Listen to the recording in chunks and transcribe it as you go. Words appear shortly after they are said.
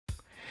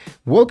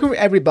Welcome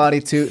everybody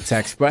to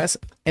TechExpress.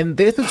 In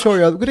this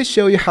tutorial, we're going to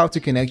show you how to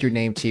connect your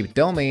Namecheap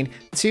domain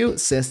to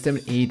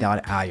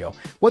Systeme.io.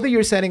 Whether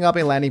you're setting up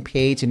a landing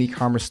page, an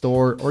e-commerce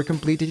store, or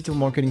complete digital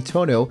marketing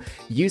tunnel,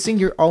 using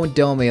your own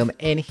domain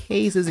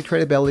enhances the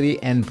credibility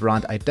and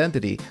brand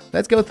identity.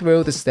 Let's go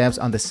through the steps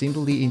on the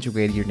simply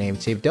integrate your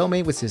Namecheap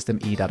domain with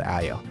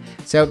Systeme.io.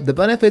 So the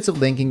benefits of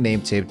linking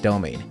Namecheap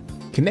domain.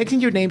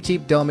 Connecting your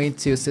Namecheap domain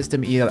to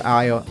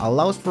Systeme.io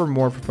allows for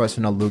more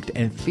professional look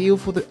and feel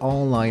for the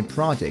online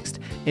projects.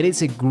 It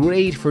is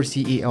great for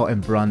SEO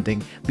and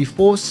branding.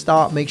 Before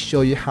start, make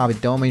sure you have a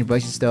domain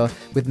registered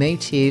with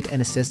Namecheap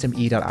and a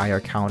Systeme.io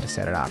account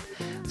set it up.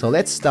 So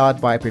let's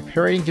start by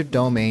preparing your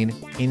domain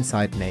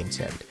inside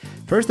Namecheap.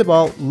 First of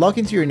all, log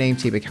into your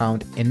Namecheap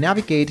account and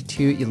navigate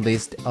to a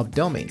list of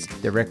domains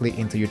directly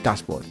into your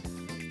dashboard.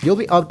 You'll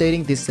be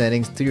updating these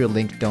settings to your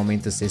linked domain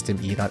to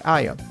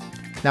Systeme.io.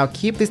 Now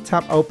keep this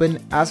tab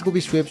open as will be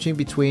switching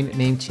between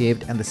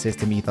Namecheap and the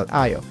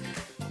Systeme.io.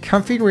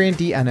 Configuring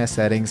DNS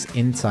settings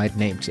inside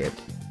Namecheap.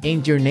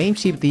 In your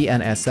Namecheap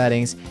DNS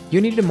settings,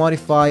 you need to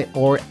modify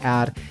or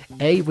add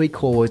a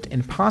record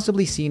and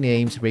possibly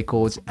CNAME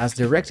records as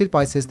directed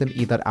by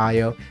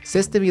Systeme.io.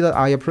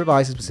 Systeme.io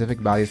provides specific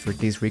values for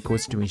these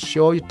records to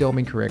ensure your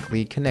domain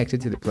correctly connected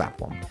to the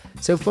platform.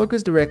 So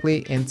focus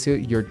directly into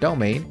your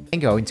domain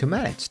and go into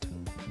Managed.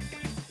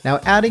 Now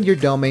adding your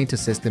domain to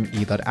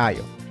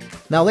Systeme.io.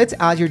 Now let's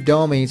add your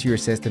domain to your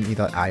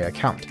Systeme.io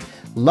account.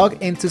 Log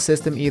into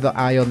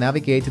Systeme.io,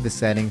 navigate to the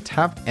Setting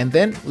tab, and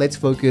then let's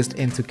focus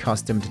into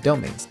Custom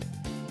Domains.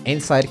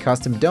 Inside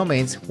Custom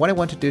Domains, what I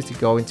want to do is to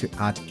go into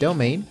Add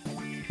Domain,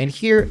 and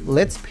here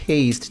let's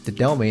paste the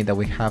domain that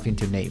we have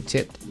into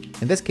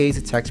Namecheap. In this case,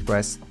 it's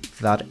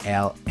TechExpress.lat.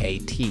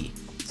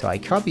 So I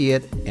copy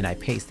it and I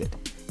paste it.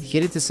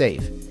 Hit it to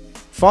save.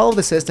 Follow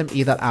the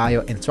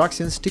Systeme.io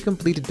instructions to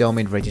complete the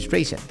domain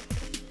registration.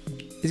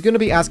 It's going to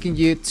be asking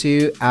you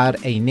to add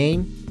a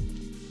name,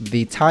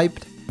 the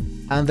type,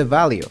 and the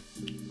value,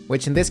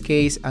 which in this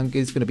case is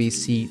going to be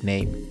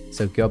CNAME.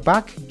 So go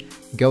back,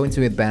 go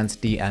into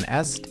Advanced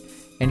DNS,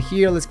 and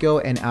here let's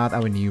go and add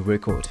our new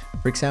record.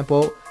 For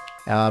example,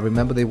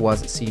 remember there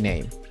was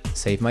CNAME.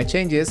 Save my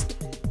changes,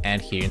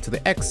 and here into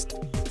the X.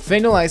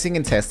 Finalizing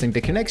and testing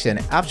the connection.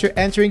 After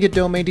entering your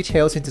domain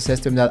details into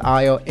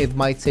Systeme.io, it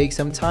might take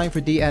some time for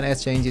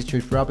DNS changes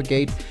to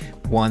propagate.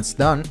 Once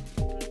done,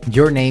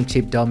 your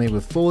Namecheap domain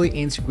will fully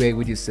integrate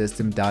with your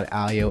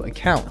Systeme.io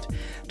account.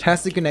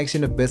 Test the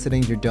connection of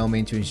visiting your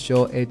domain to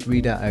ensure it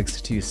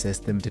redirects to your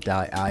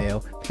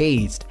Systeme.io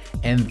page.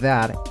 And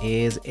that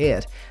is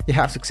it. You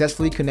have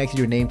successfully connected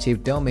your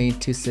Namecheap domain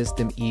to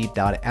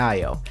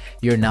Systeme.io.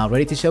 You're now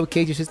ready to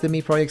showcase your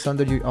Systeme projects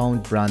under your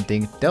own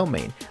branding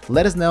domain.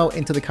 Let us know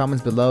into the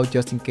comments below.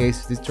 Just in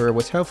case this tutorial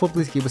was helpful,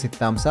 please give us a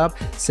thumbs up.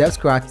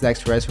 Subscribe to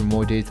TechExpress for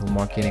more digital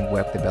marketing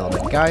web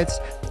development guides.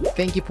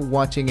 Thank you for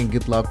watching and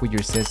good luck with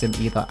your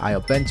Systeme.io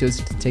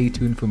ventures. Stay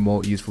tuned for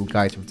more useful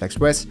guides from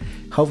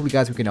TechExpress. Hopefully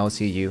guys, we can all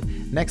see you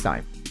next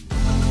time.